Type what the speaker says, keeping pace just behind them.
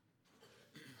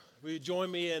Will you join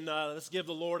me and let's give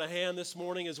the Lord a hand this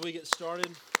morning as we get started.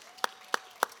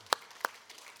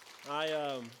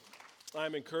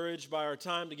 I'm encouraged by our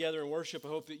time together in worship. I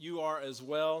hope that you are as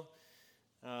well.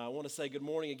 I want to say good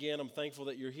morning again. I'm thankful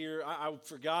that you're here. I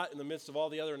forgot in the midst of all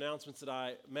the other announcements that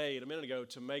I made a minute ago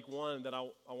to make one that I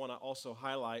want to also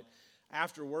highlight.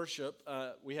 After worship,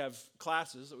 we have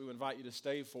classes that we would invite you to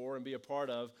stay for and be a part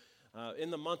of.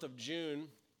 In the month of June,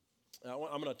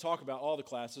 I'm going to talk about all the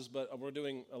classes, but we're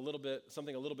doing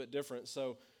something a little bit different.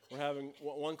 So we're having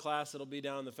one class that'll be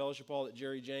down in the fellowship hall that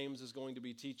Jerry James is going to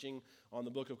be teaching on the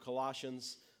book of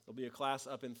Colossians. There'll be a class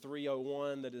up in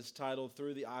 301 that is titled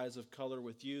Through the Eyes of Color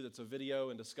with You. That's a video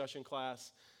and discussion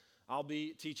class. I'll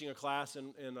be teaching a class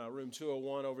in room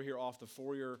 201 over here off the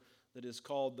foyer that is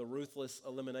called The Ruthless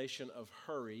Elimination of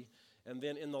Hurry. And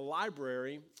then in the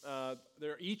library,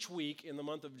 each week in the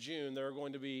month of June, there are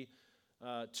going to be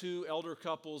two elder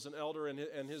couples, an elder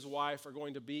and his wife are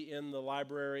going to be in the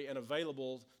library and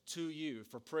available to you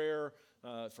for prayer,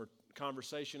 for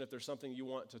conversation if there's something you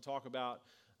want to talk about.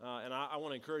 And I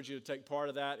want to encourage you to take part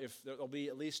of that. If there'll be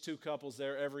at least two couples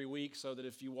there every week so that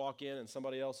if you walk in and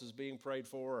somebody else is being prayed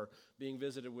for or being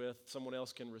visited with, someone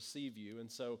else can receive you.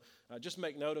 And so just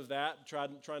make note of that.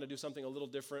 Trying to do something a little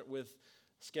different with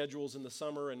schedules in the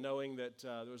summer and knowing that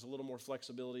there's a little more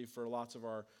flexibility for lots of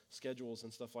our schedules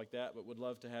and stuff like that, but would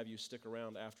love to have you stick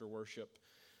around after worship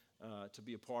to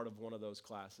be a part of one of those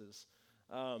classes.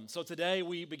 So today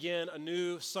we begin a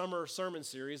new summer sermon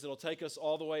series that'll take us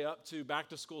all the way up to Back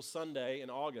to School Sunday in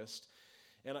August.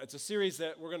 And it's a series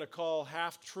that we're going to call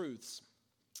Half-Truths.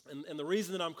 And the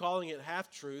reason that I'm calling it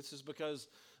Half-Truths is because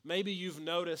maybe you've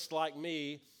noticed, like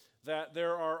me, that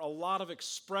there are a lot of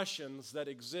expressions that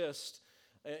exist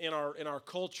in our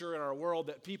culture, in our world,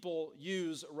 that people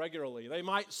use regularly. They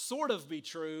might sort of be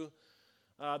true.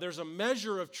 There's a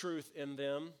measure of truth in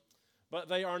them, but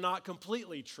they are not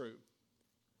completely true.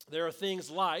 There are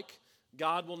things like,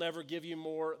 God will never give you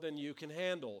more than you can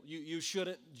handle. You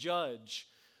shouldn't judge.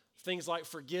 Things like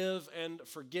forgive and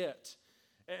forget.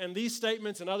 And these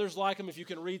statements and others like them, if you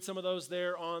can read some of those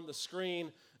there on the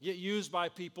screen, get used by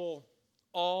people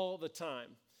all the time.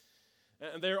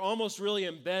 And they're almost really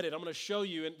embedded. I'm going to show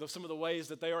you some of the ways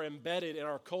that they are embedded in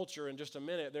our culture in just a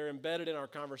minute. They're embedded in our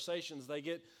conversations. They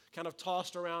get kind of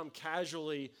tossed around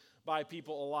casually by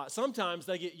people a lot. Sometimes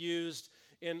they get used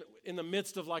in the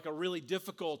midst of like a really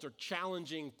difficult or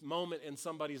challenging moment in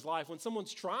somebody's life. When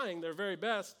someone's trying their very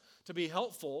best to be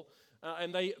helpful,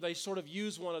 and they sort of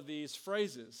use one of these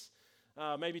phrases,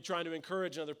 maybe trying to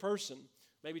encourage another person,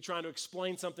 maybe trying to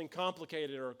explain something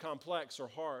complicated or complex or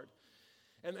hard.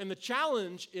 And the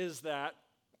challenge is that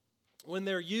when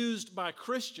they're used by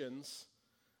Christians,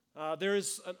 there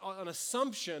is an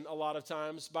assumption a lot of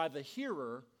times by the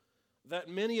hearer that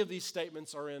many of these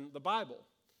statements are in the Bible.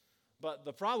 But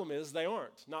the problem is they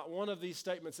aren't. Not one of these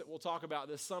statements that we'll talk about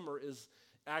this summer is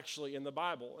actually in the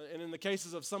Bible. And in the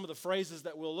cases of some of the phrases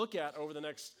that we'll look at over the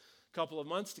next couple of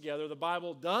months together, the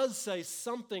Bible does say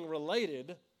something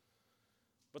related,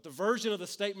 but the version of the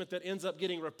statement that ends up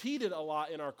getting repeated a lot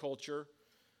in our culture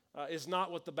is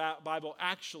not what the Bible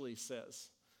actually says.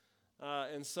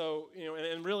 And so,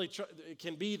 and really it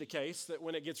can be the case that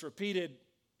when it gets repeated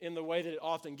in the way that it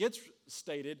often gets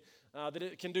stated, that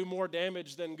it can do more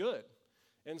damage than good.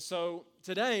 And so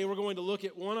today we're going to look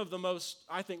at one of the most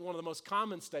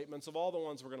common statements of all the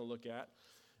ones we're going to look at,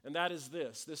 and that is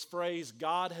this phrase,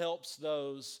 God helps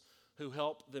those who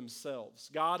help themselves.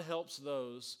 God helps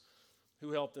those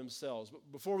who help themselves.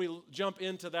 But before we jump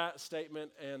into that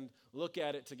statement and look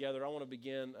at it together, I want to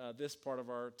begin this part of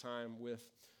our time with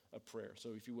a prayer.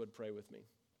 So if you would pray with me.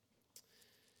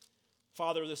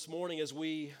 Father, this morning as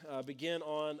we begin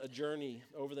on a journey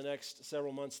over the next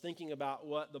several months, thinking about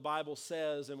what the Bible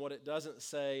says and what it doesn't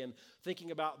say, and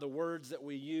thinking about the words that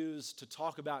we use to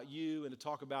talk about you and to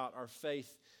talk about our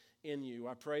faith in you,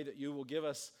 I pray that you will give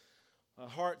us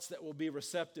hearts that will be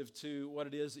receptive to what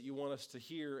it is that you want us to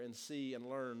hear and see and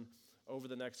learn over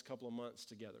the next couple of months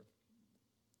together.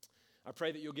 I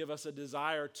pray that you'll give us a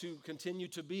desire to continue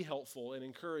to be helpful and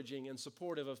encouraging and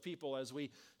supportive of people as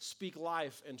we speak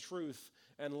life and truth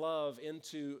and love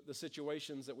into the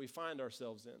situations that we find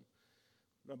ourselves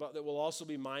in. But that we'll also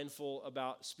be mindful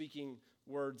about speaking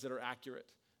words that are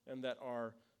accurate and that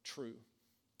are true.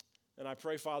 And I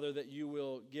pray, Father, that you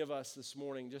will give us this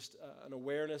morning just an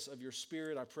awareness of your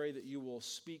Spirit. I pray that you will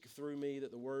speak through me,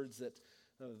 that the words that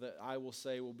I will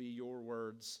say will be your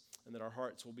words, and that our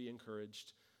hearts will be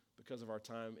encouraged because of our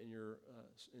time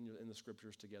in the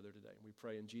Scriptures together today. We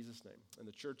pray in Jesus' name. And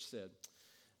the church said,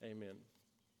 amen.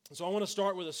 So I want to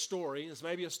start with a story. It's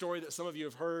maybe a story that some of you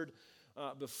have heard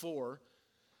before.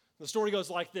 The story goes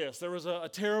like this. There was a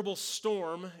terrible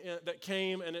storm that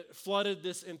came and it flooded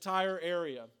this entire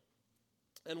area.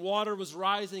 And water was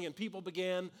rising and people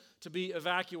began to be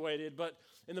evacuated. But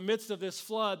in the midst of this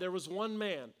flood, there was one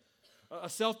man, a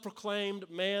self-proclaimed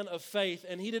man of faith,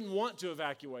 and he didn't want to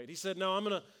evacuate. He said, no, I'm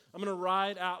going to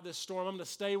ride out this storm. I'm going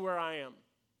to stay where I am.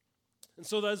 And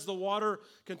so as the water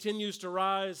continues to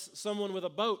rise, someone with a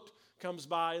boat comes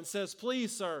by and says,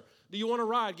 please, sir, do you want to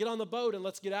ride? Get on the boat and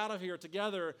let's get out of here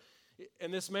together.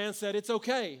 And this man said, it's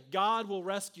okay. God will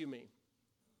rescue me.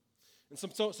 And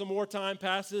some more time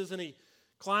passes and he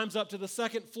climbs up to the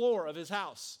second floor of his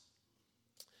house.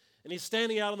 And he's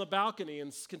standing out on the balcony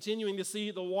and continuing to see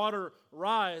the water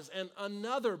rise. And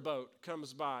another boat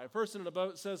comes by. A person in a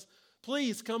boat says,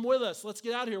 please come with us. Let's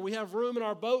get out of here. We have room in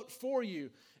our boat for you.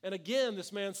 And again,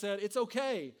 this man said, it's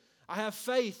okay. I have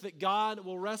faith that God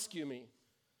will rescue me.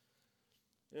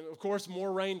 And of course,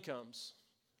 more rain comes.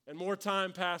 And more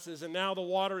time passes. And now the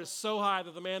water is so high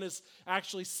that the man is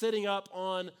actually sitting up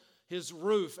on his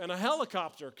roof. And a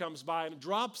helicopter comes by and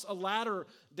drops a ladder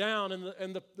down.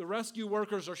 And the rescue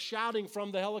workers are shouting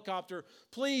from the helicopter,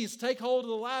 please take hold of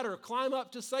the ladder. Climb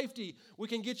up to safety. We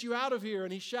can get you out of here.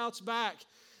 And he shouts back,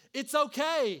 it's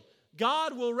okay.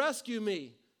 God will rescue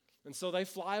me. And so they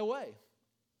fly away.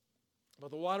 But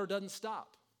the water doesn't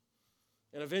stop.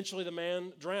 And eventually the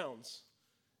man drowns.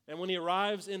 And when he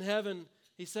arrives in heaven,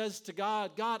 he says to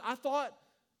God, God, I thought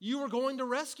you were going to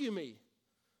rescue me.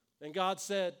 And God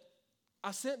said,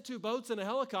 I sent 2 boats and a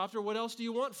helicopter. What else do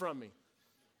you want from me?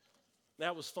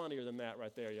 That was funnier than that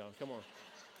right there, y'all. Come on.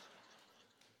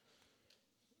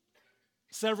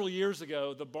 Several years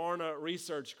ago, the Barna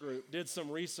Research Group did some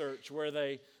research where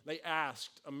they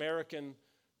asked Americans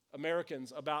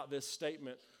about this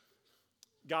statement,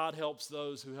 God helps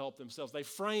those who help themselves. They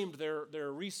framed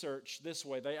their research this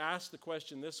way. They asked the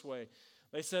question this way.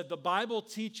 They said, the Bible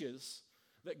teaches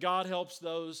that God helps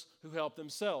those who help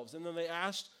themselves. And then they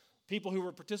asked people who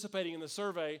were participating in the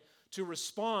survey to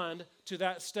respond to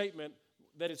that statement,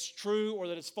 that it's true or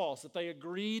that it's false, that they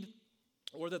agreed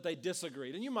or that they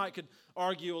disagreed. And you could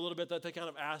argue a little bit that they kind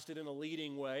of asked it in a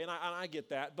leading way, and I get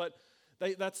that, but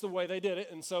that's the way they did it,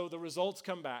 and so the results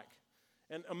come back.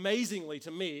 And amazingly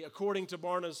to me, according to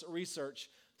Barna's research,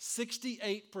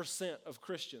 68% of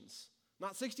Christians,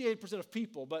 not 68% of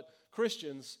people, but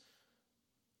Christians,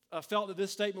 felt that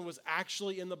this statement was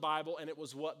actually in the Bible and it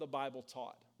was what the Bible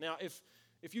taught. Now,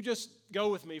 if you just go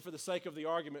with me for the sake of the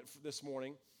argument this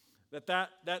morning,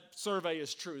 that survey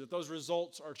is true, that those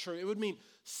results are true, it would mean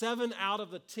 7 out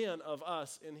of the 10 of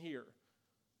us in here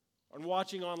and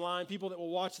watching online, people that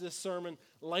will watch this sermon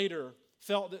later,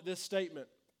 felt that this statement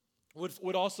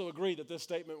would also agree that this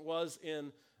statement was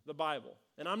in the Bible.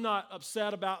 And I'm not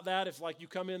upset about that if you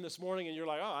come in this morning and you're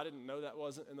like, oh, I didn't know that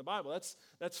wasn't in the Bible.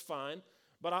 That's fine.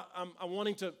 But I'm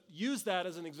wanting to use that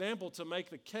as an example to make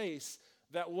the case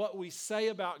that what we say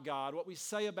about God, what we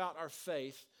say about our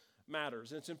faith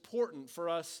matters. And it's important for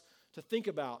us to think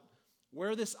about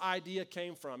where this idea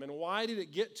came from and why did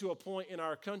it get to a point in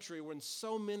our country when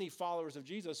so many followers of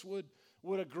Jesus would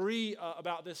agree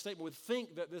about this statement, would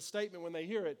think that this statement, when they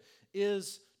hear it,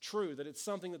 is true, that it's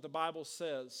something that the Bible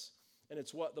says and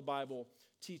it's what the Bible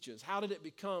teaches. How did it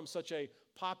become such a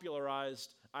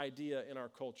popularized idea in our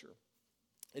culture?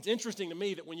 It's interesting to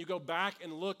me that when you go back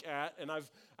and look at, and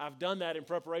I've done that in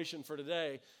preparation for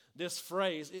today, this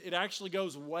phrase, it actually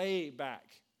goes way back.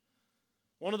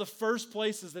 One of the first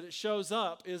places that it shows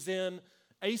up is in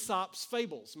Aesop's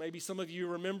fables. Maybe some of you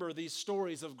remember these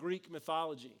stories of Greek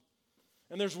mythology.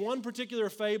 And there's one particular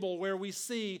fable where we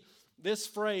see this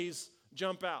phrase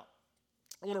jump out.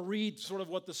 I want to read sort of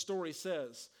what the story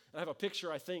says. I have a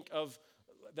picture, I think,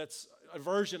 that's a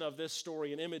version of this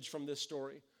story, an image from this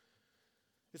story.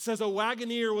 It says, a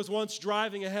wagoner was once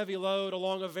driving a heavy load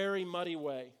along a very muddy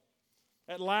way.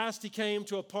 At last he came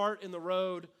to a part in the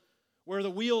road where the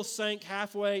wheels sank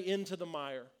halfway into the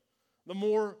mire. The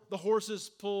more the horses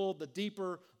pulled, the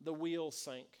deeper the wheels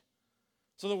sank.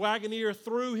 So the wagoner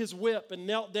threw his whip and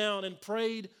knelt down and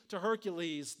prayed to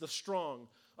Hercules the strong.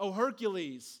 "O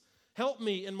Hercules, help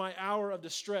me in my hour of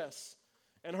distress."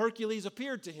 And Hercules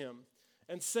appeared to him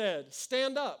and said,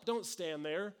 "Stand up, don't stand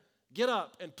there. Get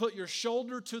up and put your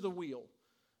shoulder to the wheel.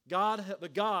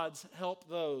 The gods help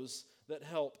those that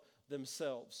help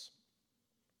themselves."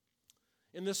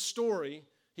 In this story,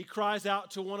 he cries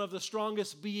out to one of the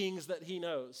strongest beings that he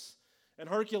knows. And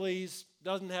Hercules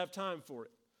doesn't have time for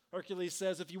it. Hercules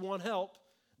says, if you want help,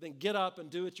 then get up and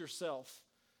do it yourself.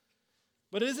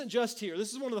 But it isn't just here.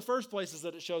 This is one of the first places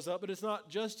that it shows up, but it's not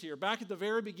just here. Back at the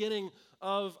very beginning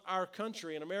of our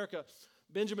country in America,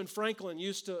 Benjamin Franklin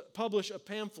used to publish a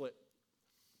pamphlet.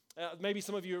 Maybe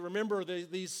some of you remember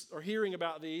these or hearing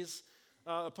about these.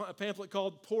 A pamphlet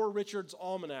called Poor Richard's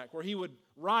Almanac, where he would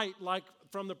write like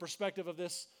from the perspective of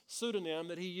this pseudonym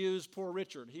that he used, Poor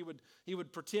Richard. He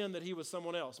would pretend that he was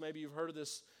someone else. Maybe you've heard of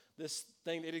this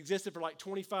thing. It existed for like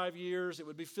 25 years. It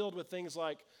would be filled with things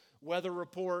like weather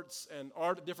reports and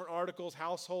different articles,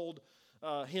 household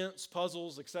hints,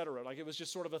 puzzles, etc. Like it was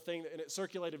just sort of a thing, and it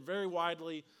circulated very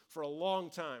widely for a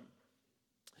long time.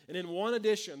 And in one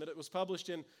edition that it was published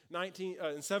in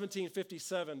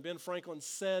 1757, Ben Franklin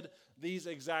said these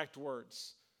exact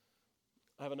words.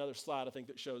 I have another slide, I think,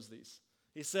 that shows these.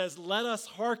 He says, "Let us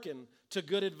hearken to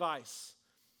good advice,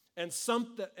 and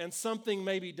something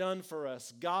may be done for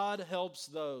us. God helps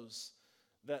those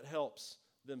that helps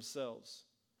themselves."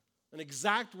 An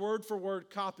exact word-for-word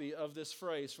copy of this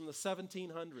phrase from the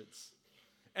 1700s.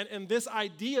 And this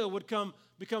idea would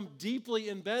become deeply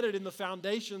embedded in the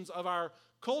foundations of our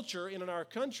culture and in our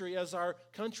country as our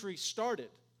country started.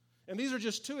 And these are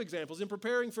just two examples. In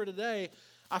preparing for today,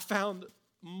 I found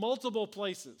multiple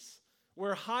places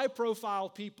where high-profile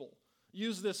people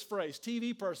use this phrase.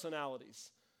 TV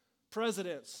personalities,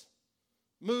 presidents,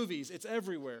 movies, it's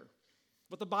everywhere.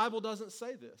 But the Bible doesn't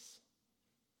say this.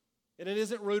 And it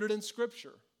isn't rooted in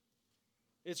Scripture.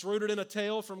 It's rooted in a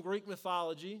tale from Greek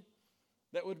mythology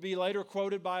that would be later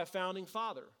quoted by a founding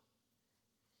father.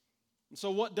 And so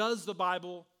what does the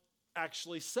Bible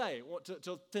actually say?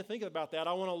 To think about that,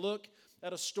 I want to look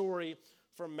at a story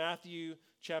from Matthew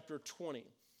chapter 20.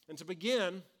 And to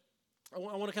begin, I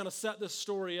want to kind of set this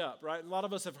story up, right? A lot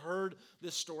of us have heard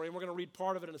this story, and we're going to read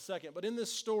part of it in a second. But in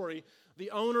this story,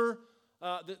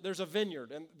 there's a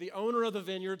vineyard, and the owner of the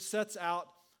vineyard sets out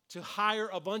to hire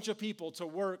a bunch of people to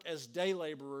work as day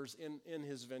laborers in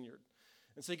his vineyard.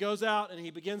 And so he goes out and he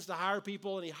begins to hire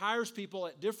people, and he hires people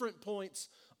at different points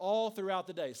all throughout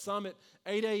the day. Some at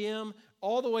 8 a.m.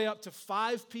 all the way up to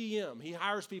 5 p.m. He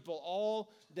hires people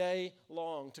all day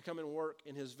long to come and work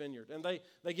in his vineyard. And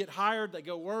they get hired, they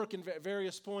go work in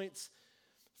various points,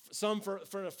 some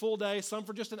for a full day, some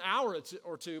for just an hour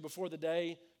or two before the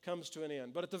day comes to an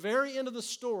end. But at the very end of the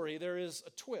story, there is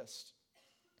a twist.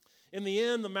 In the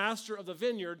end, the master of the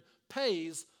vineyard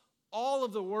pays all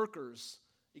of the workers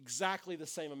exactly the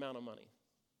same amount of money.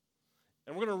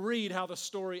 And we're going to read how the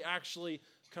story actually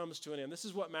comes to an end. This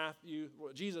is what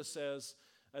Jesus says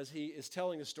as he is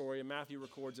telling the story, and Matthew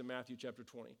records in Matthew chapter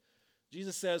 20.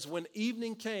 Jesus says, "When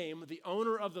evening came, the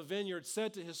owner of the vineyard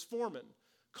said to his foreman,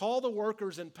 'Call the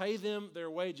workers and pay them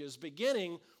their wages,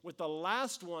 beginning with the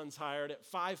last ones hired at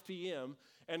 5 p.m.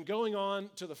 and going on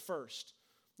to the first.'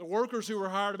 The workers who were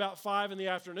hired about 5 in the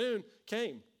afternoon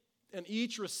came, and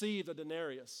each received a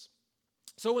denarius.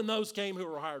 So when those came who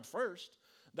were hired first,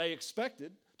 they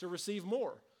expected to receive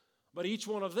more. But each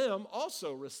one of them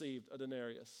also received a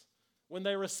denarius. When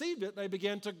they received it, they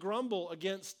began to grumble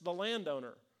against the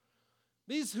landowner.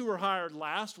 'These who were hired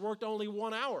last worked only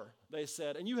 1 hour,' they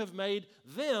said, 'and you have made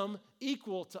them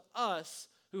equal to us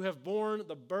who have borne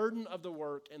the burden of the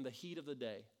work and the heat of the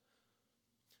day.'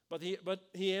 But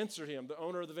he answered him, the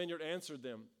owner of the vineyard answered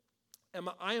them,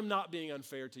 'I am not being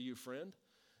unfair to you, friend.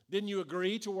 Didn't you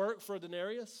agree to work for a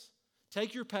denarius?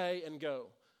 Take your pay and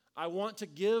go. I want to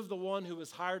give the one who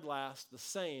was hired last the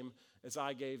same as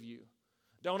I gave you.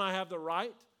 Don't I have the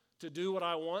right to do what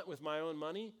I want with my own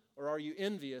money? Or are you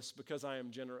envious because I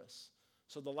am generous?'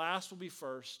 So the last will be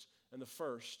first, and the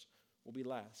first will be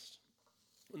last.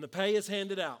 When the pay is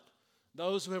handed out,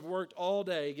 those who have worked all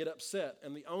day get upset,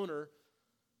 and the owner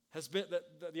has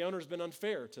been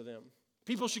unfair to them.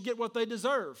 People should get what they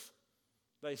deserve,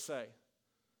 they say.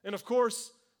 And of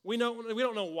course, we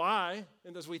don't know why,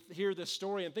 and as we hear this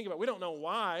story and think about it, we don't know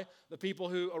why the people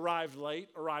who arrived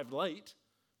late,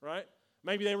 right?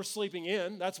 Maybe they were sleeping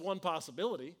in, that's one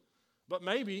possibility, but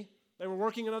maybe they were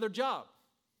working another job,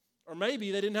 or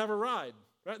maybe they didn't have a ride,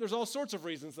 right? There's all sorts of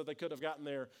reasons that they could have gotten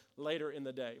there later in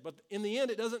the day, but in the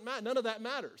end, it doesn't matter. None of that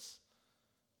matters.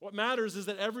 What matters is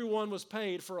that everyone was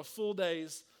paid for a full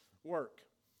day's work.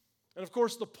 And of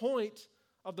course, the point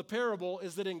of the parable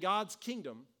is that in God's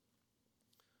kingdom,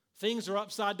 things are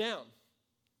upside down.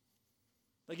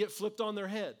 They get flipped on their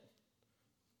head.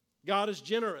 God is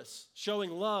generous, showing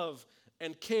love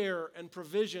and care and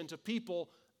provision to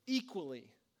people equally.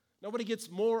 Nobody gets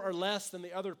more or less than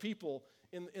the other people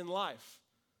in life.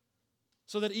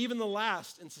 So that even the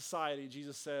last in society,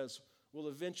 Jesus says, will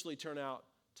eventually turn out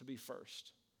to be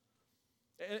first.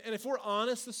 And if we're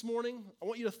honest this morning, I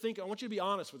want you to be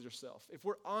honest with yourself. If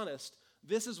we're honest,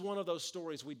 this is one of those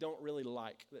stories we don't really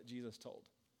like that Jesus told.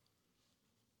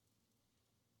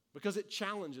 Because it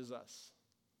challenges us.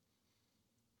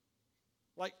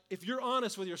 like, if you're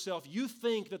honest with yourself, you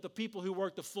think that the people who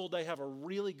work the full day have a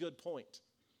really good point,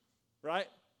 right?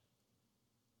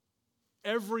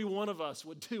 Every one of us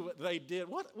would do what they did.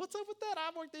 What's up with that?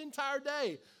 I worked the entire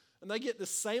day, and they get the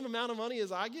same amount of money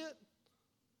as I get?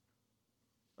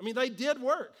 I mean, they did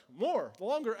work more,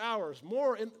 longer hours,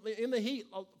 more in the heat.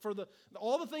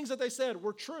 All the things that they said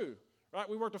were true, right?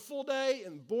 We worked a full day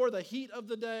and bore the heat of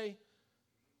the day.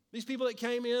 These people that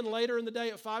came in later in the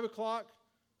day at 5 o'clock,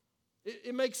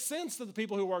 it makes sense that the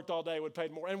people who worked all day would pay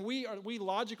more. And we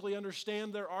logically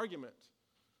understand their argument.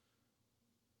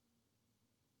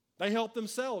 They helped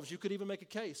themselves. You could even make a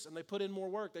case. And they put in more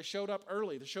work. They showed up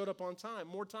early. They showed up on time,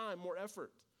 more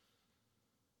effort.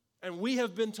 And we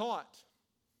have been taught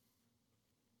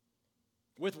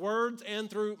with words and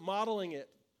through modeling it,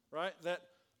 right, that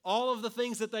all of the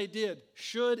things that they did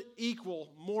should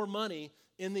equal more money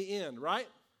in the end, right?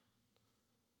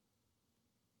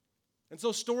 And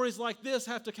so stories like this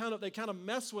have to kind of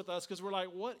mess with us because we're like,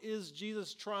 what is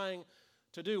Jesus trying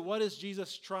to do? What is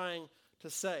Jesus trying to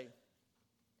say?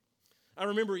 I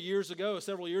remember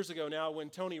several years ago now, when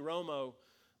Tony Romo,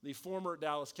 the former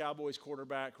Dallas Cowboys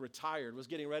quarterback, was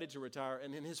getting ready to retire.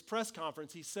 And in his press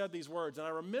conference, he said these words. And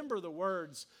I remember the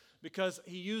words because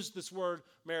he used this word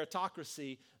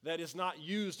meritocracy that is not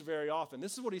used very often.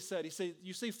 This is what he said. He said,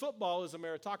 you see, football is a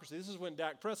meritocracy. This is when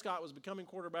Dak Prescott was becoming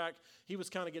quarterback. He was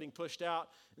kind of getting pushed out.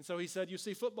 And so he said, you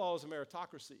see, football is a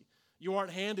meritocracy. You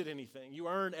aren't handed anything. You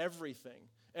earn everything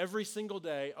every single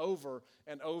day over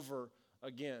and over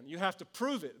again. You have to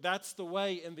prove it. That's the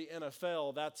way in the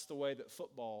NFL. That's the way that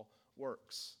football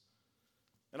works.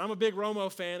 And I'm a big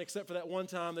Romo fan, except for that one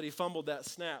time that he fumbled that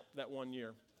snap that one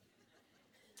year.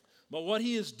 But what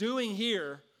he is doing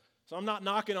here, so I'm not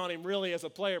knocking on him really as a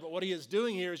player, but what he is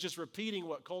doing here is just repeating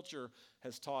what culture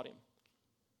has taught him.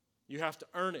 You have to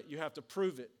earn it. You have to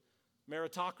prove it.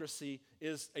 Meritocracy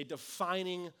is a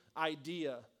defining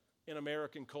idea in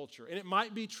American culture. And it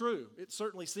might be true. It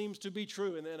certainly seems to be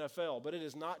true in the NFL, but it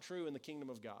is not true in the kingdom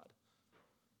of God.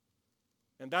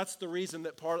 And that's the reason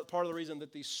that part of the reason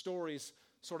that these stories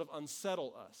sort of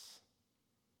unsettle us.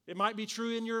 It might be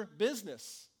true in your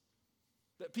business.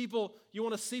 That you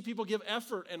want to see people give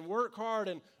effort and work hard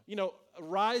and,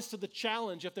 rise to the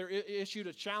challenge if they're issued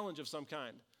a challenge of some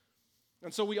kind.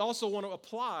 And so we also want to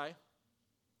apply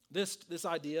this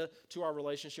idea to our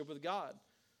relationship with God.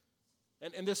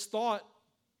 And this thought,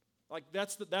 like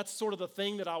that's sort of the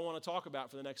thing that I want to talk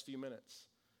about for the next few minutes.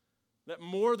 That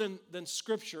more than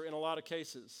Scripture in a lot of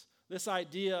cases, this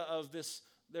idea of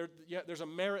there's a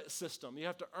merit system. You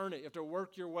have to earn it. You have to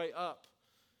work your way up.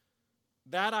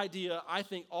 That idea, I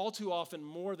think, all too often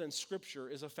more than Scripture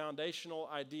is a foundational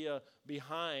idea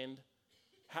behind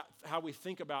how we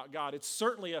think about God. It's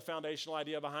certainly a foundational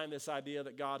idea behind this idea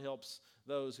that God helps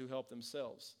those who help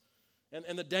themselves.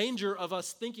 And the danger of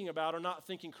us thinking about or not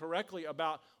thinking correctly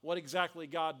about what exactly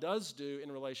God does do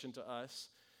in relation to us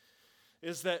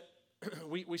is that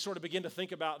we sort of begin to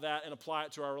think about that and apply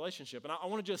it to our relationship. And I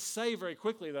want to just say very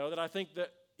quickly, though, that I think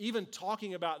that even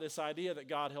talking about this idea that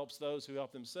God helps those who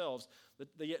help themselves,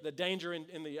 the danger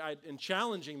in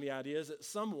challenging the idea is that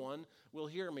someone will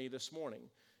hear me this morning.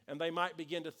 And they might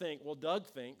begin to think, well, Doug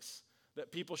thinks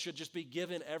that people should just be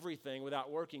given everything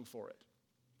without working for it.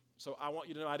 So I want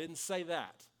you to know I didn't say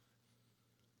that.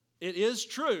 It is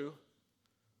true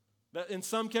that in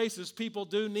some cases people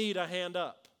do need a hand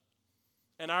up.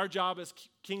 And our job as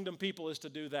kingdom people is to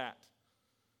do that.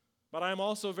 But I'm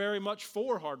also very much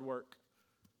for hard work.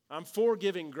 I'm for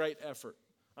giving great effort.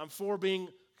 I'm for being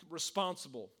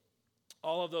responsible.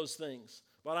 All of those things.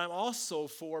 But I'm also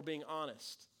for being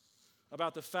honest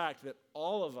about the fact that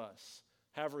all of us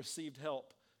have received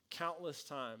help countless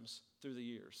times through the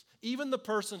years. Even the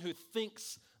person who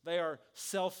thinks they are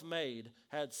self-made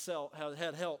had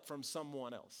help from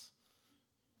someone else.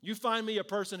 You find me a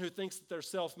person who thinks that they're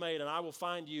self-made, and I will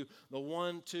find you the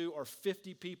 1, 2, or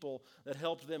 50 people that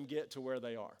helped them get to where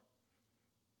they are.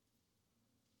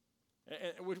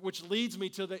 Which leads me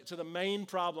to the main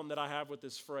problem that I have with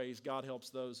this phrase, God helps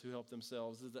those who help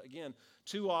themselves, is that, again,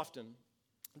 too often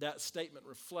that statement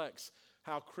reflects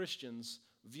how Christians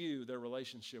view their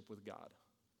relationship with God.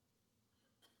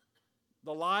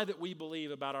 The lie that we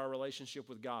believe about our relationship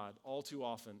with God all too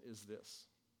often is this.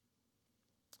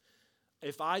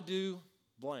 If I do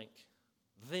blank,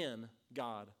 then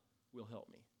God will help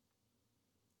me.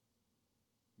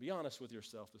 Be honest with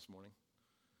yourself this morning.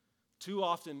 Too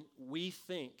often you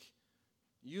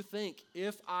think,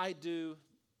 if I do,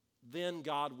 then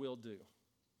God will do.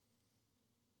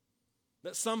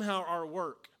 That somehow our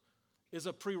work is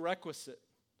a prerequisite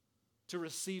to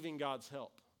receiving God's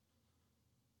help.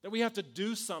 That we have to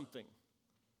do something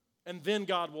And then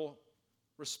God will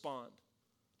respond.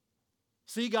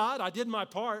 See, God, I did my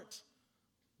part.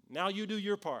 Now you do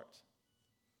your part.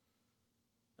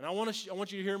 And I want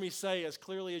you to hear me say as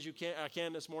clearly as I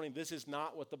can this morning, this is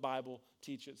not what the Bible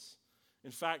teaches.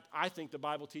 In fact, I think the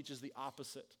Bible teaches the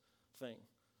opposite thing.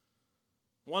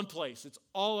 One place, it's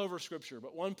all over Scripture,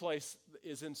 but one place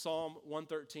is in Psalm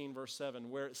 113, verse 7,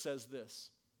 where it says this.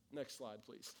 Next slide,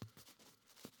 please.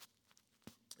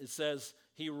 It says,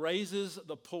 He raises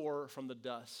the poor from the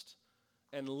dust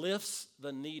and lifts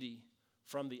the needy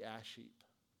from the ash heap.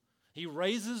 He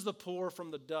raises the poor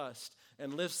from the dust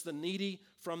and lifts the needy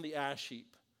from the ash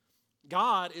heap.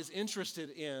 God is interested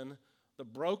in the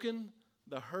broken,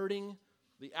 the hurting,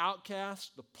 the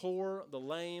outcast, the poor, the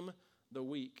lame, the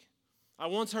weak. I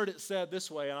once heard it said this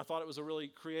way, and I thought it was a really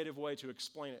creative way to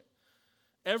explain it.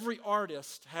 Every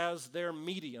artist has their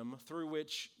medium through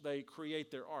which they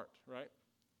create their art, right?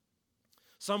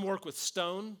 Some work with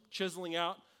stone, chiseling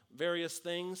out various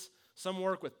things. Some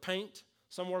work with paint.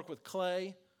 Some work with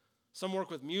clay. Some work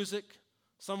with music.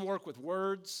 Some work with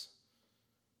words.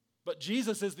 But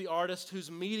Jesus is the artist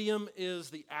whose medium is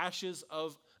the ashes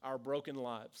of our broken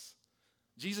lives.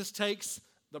 Jesus takes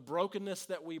the brokenness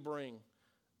that we bring.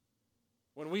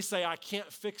 When we say, I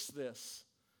can't fix this,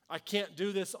 I can't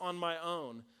do this on my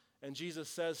own, and Jesus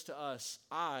says to us,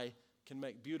 I can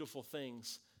make beautiful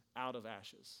things out of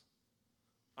ashes.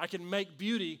 I can make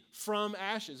beauty from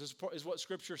ashes, is what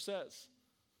Scripture says.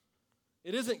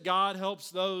 It isn't God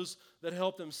helps those that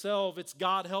help themselves, it's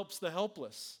God helps the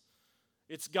helpless.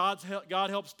 It's God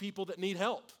helps people that need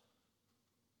help.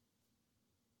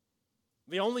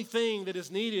 The only thing that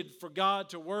is needed for God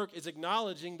to work is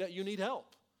acknowledging that you need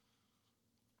help.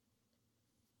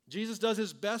 Jesus does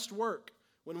his best work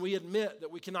when we admit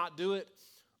that we cannot do it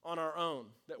on our own,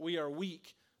 that we are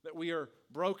weak, that we are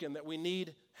broken, that we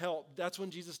need help. That's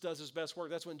when Jesus does his best work.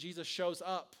 That's when Jesus shows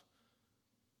up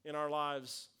in our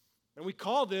lives. And we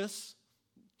call this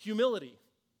humility.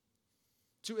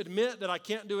 To admit that I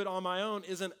can't do it on my own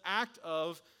is an act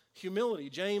of humility.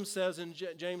 James says in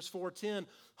James 4:10,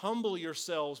 humble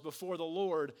yourselves before the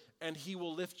Lord and he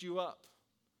will lift you up.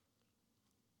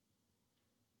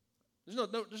 You're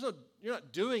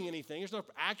not doing anything. There's no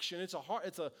action. It's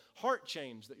a heart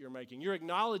change that you're making. You're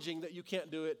acknowledging that you can't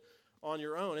do it on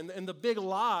your own. And the big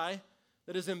lie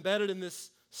that is embedded in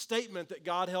this statement that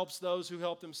God helps those who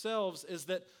help themselves is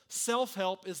that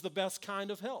self-help is the best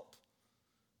kind of help.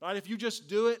 Right? If you just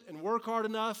do it and work hard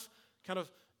enough, kind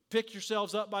of pick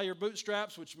yourselves up by your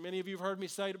bootstraps, which many of you have heard me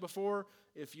say it before.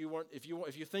 If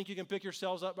you think you can pick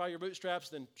yourselves up by your bootstraps,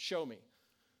 then show me.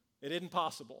 It isn't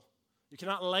possible. You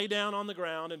cannot lay down on the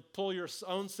ground and pull your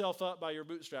own self up by your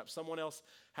bootstraps. Someone else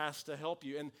has to help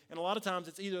you. And a lot of times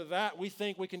it's either that, we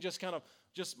think we can just kind of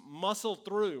just muscle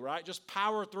through, right? Just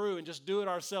power through and just do it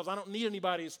ourselves. I don't need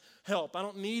anybody's help. I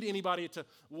don't need anybody to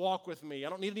walk with me. I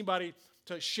don't need anybody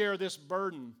to share this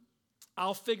burden.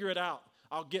 I'll figure it out.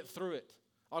 I'll get through it.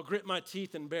 I'll grit my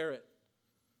teeth and bear it.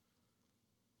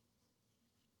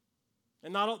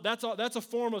 And that's a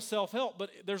form of self-help, but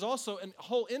there's also a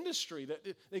whole industry that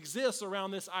exists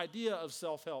around this idea of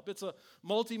self-help. It's a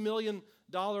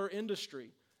multi-million-dollar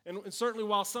industry. And certainly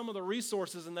while some of the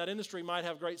resources in that industry might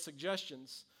have great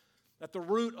suggestions, at the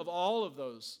root of all of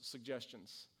those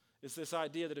suggestions is this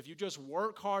idea that if you just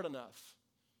work hard enough,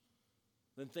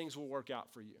 then things will work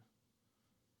out for you.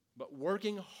 But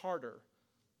working harder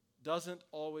doesn't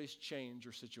always change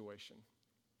your situation.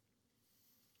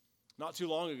 Not too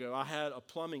long ago, I had a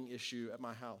plumbing issue at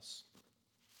my house.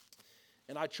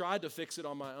 And I tried to fix it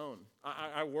on my own.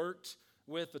 I worked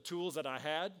with the tools that I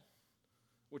had,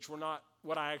 which were not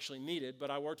what I actually needed, but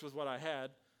I worked with what I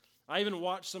had. I even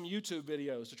watched some YouTube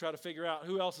videos to try to figure out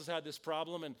who else has had this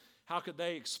problem and how could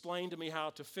they explain to me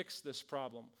how to fix this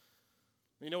problem.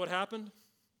 You know what happened?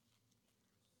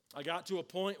 I got to a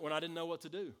point when I didn't know what to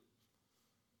do.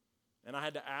 And I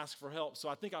had to ask for help. So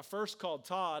I think I first called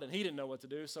Todd, and he didn't know what to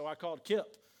do, so I called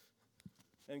Kip.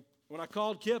 And when I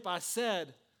called Kip, I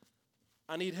said,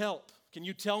 I need help. Can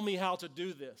you tell me how to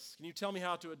do this? Can you tell me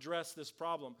how to address this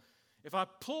problem? If I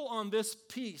pull on this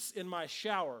piece in my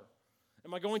shower,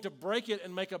 am I going to break it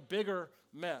and make a bigger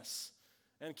mess?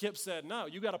 And Kip said, no,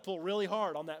 you got to pull really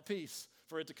hard on that piece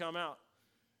for it to come out.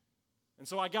 And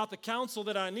so I got the counsel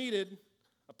that I needed.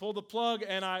 I pulled the plug,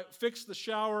 and I fixed the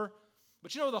shower.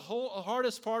 But you know the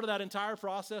hardest part of that entire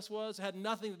process had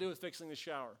nothing to do with fixing the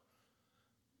shower.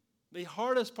 The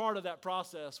hardest part of that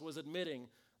process was admitting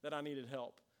that I needed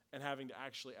help and having to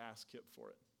actually ask Kip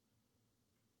for it.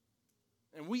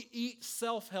 And we eat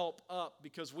self-help up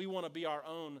because we want to be our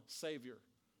own savior.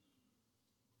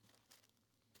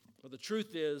 But the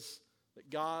truth is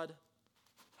that God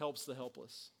helps the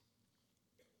helpless,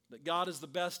 that God is the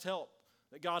best help,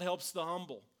 that God helps the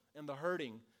humble and the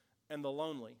hurting and the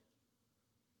lonely,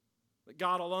 that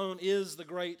God alone is the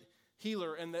great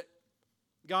healer, and that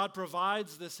God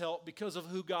provides this help because of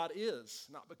who God is,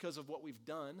 not because of what we've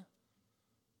done.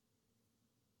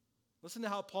 Listen to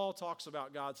how Paul talks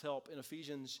about God's help in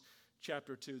Ephesians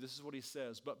chapter 2. This is what he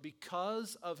says. But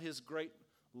because of his great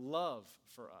love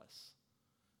for us,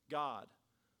 God,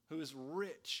 who is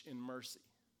rich in mercy.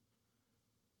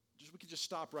 We could just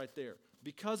stop right there.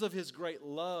 Because of his great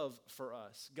love for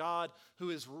us, God, who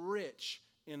is rich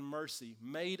in mercy,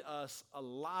 made us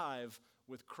alive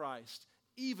with Christ,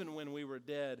 even when we were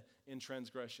dead in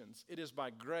transgressions. It is by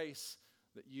grace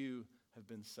that you have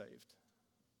been saved.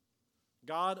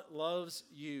 God loves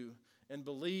you and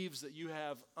believes that you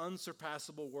have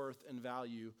unsurpassable worth and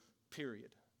value, period.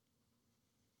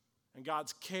 And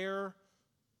God's care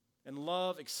and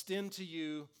love extend to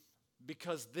you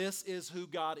because this is who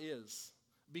God is,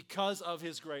 because of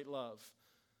his great love,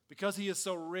 because he is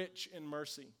so rich in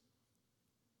mercy,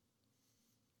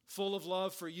 full of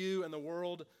love for you and the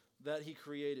world that he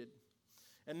created.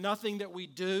 And nothing that we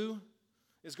do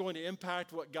is going to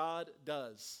impact what God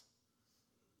does.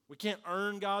 We can't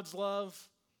earn God's love.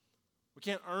 We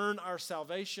can't earn our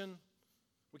salvation.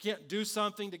 We can't do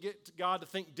something to get God to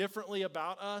think differently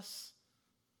about us.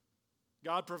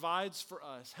 God provides for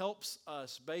us, helps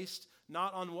us based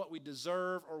not on what we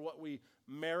deserve or what we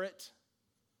merit.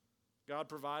 God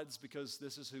provides because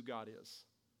this is who God is.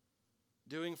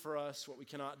 Doing for us what we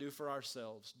cannot do for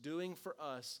ourselves. Doing for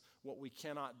us what we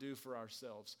cannot do for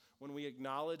ourselves. When we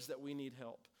acknowledge that we need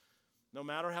help. No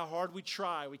matter how hard we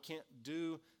try, we can't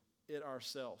do it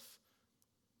ourselves.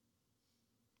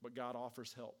 But God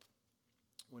offers help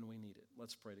when we need it.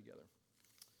 Let's pray together.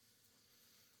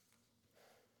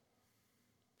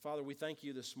 Father, we thank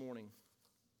you this morning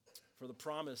for the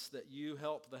promise that you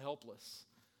help the helpless,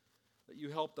 that you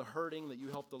help the hurting, that you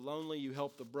help the lonely, you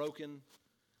help the broken,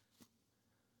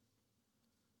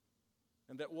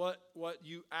 and that what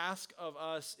you ask of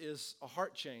us is a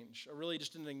heart change, or really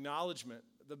just an acknowledgement.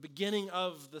 The beginning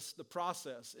of the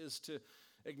process is to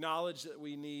acknowledge that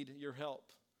we need your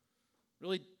help.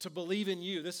 Really, to believe in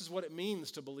you. This is what it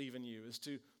means to believe in you, is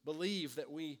to believe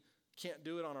that we can't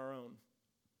do it on our own.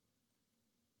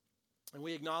 And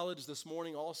we acknowledge this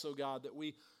morning also, God, that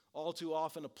we all too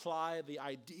often apply the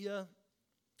idea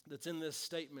that's in this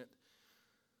statement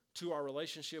to our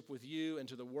relationship with you and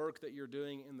to the work that you're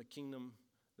doing in the kingdom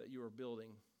that you are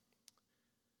building.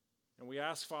 And we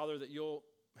ask, Father, that you'll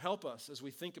help us as we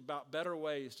think about better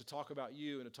ways to talk about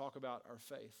you and to talk about our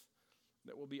faith,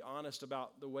 that we'll be honest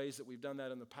about the ways that we've done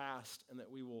that in the past, and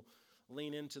that we will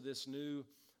lean into this new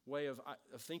way of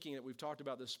thinking that we've talked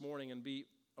about this morning and be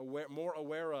more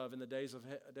aware of in the days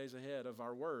ahead of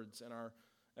our words and our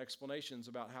explanations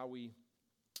about how we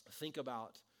think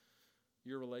about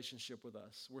your relationship with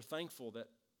us. We're thankful that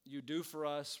you do for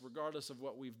us, regardless of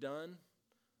what we've done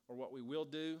or what we will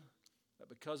do, that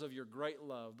because of your great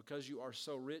love, because you are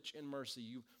so rich in mercy,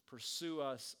 you pursue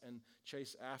us and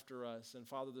chase after us. And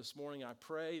Father, this morning I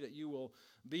pray that you will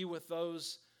be with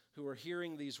those who are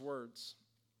hearing these words,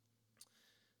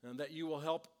 and that you will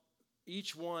help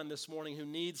each one this morning who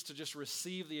needs to just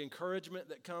receive the encouragement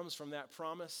that comes from that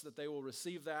promise, that they will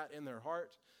receive that in their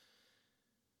heart,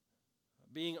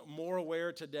 being more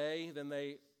aware today than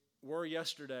they were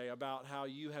yesterday about how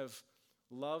you have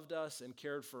loved us and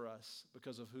cared for us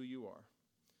because of who you are.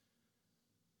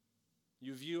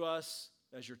 You view us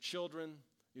as your children.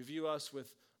 You view us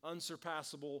with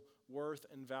unsurpassable worth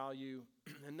and value,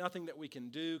 and nothing that we can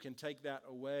do can take that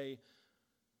away.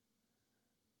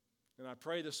 And I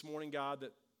pray this morning, God,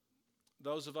 that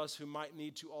those of us who might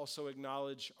need to also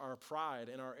acknowledge our pride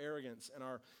and our arrogance and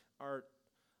our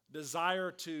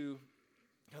desire to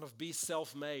kind of be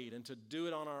self-made and to do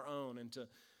it on our own and to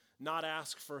not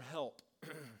ask for help,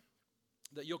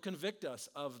 that you'll convict us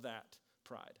of that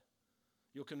pride.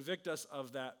 You'll convict us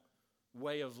of that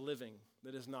way of living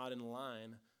that is not in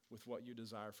line with what you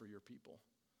desire for your people.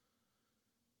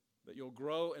 That you'll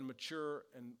grow and mature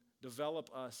and develop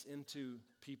us into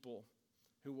people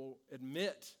who will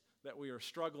admit that we are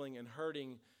struggling and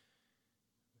hurting,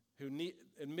 who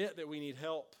admit that we need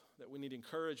help, that we need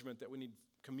encouragement, that we need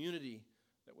community,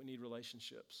 that we need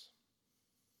relationships,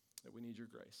 that we need your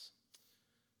grace.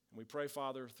 And we pray,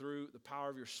 Father, through the power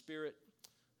of your Spirit,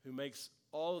 who makes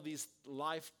all of these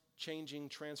life-changing,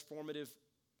 transformative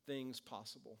things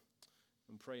possible.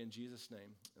 And pray in Jesus'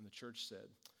 name. And the church said,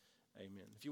 amen. If you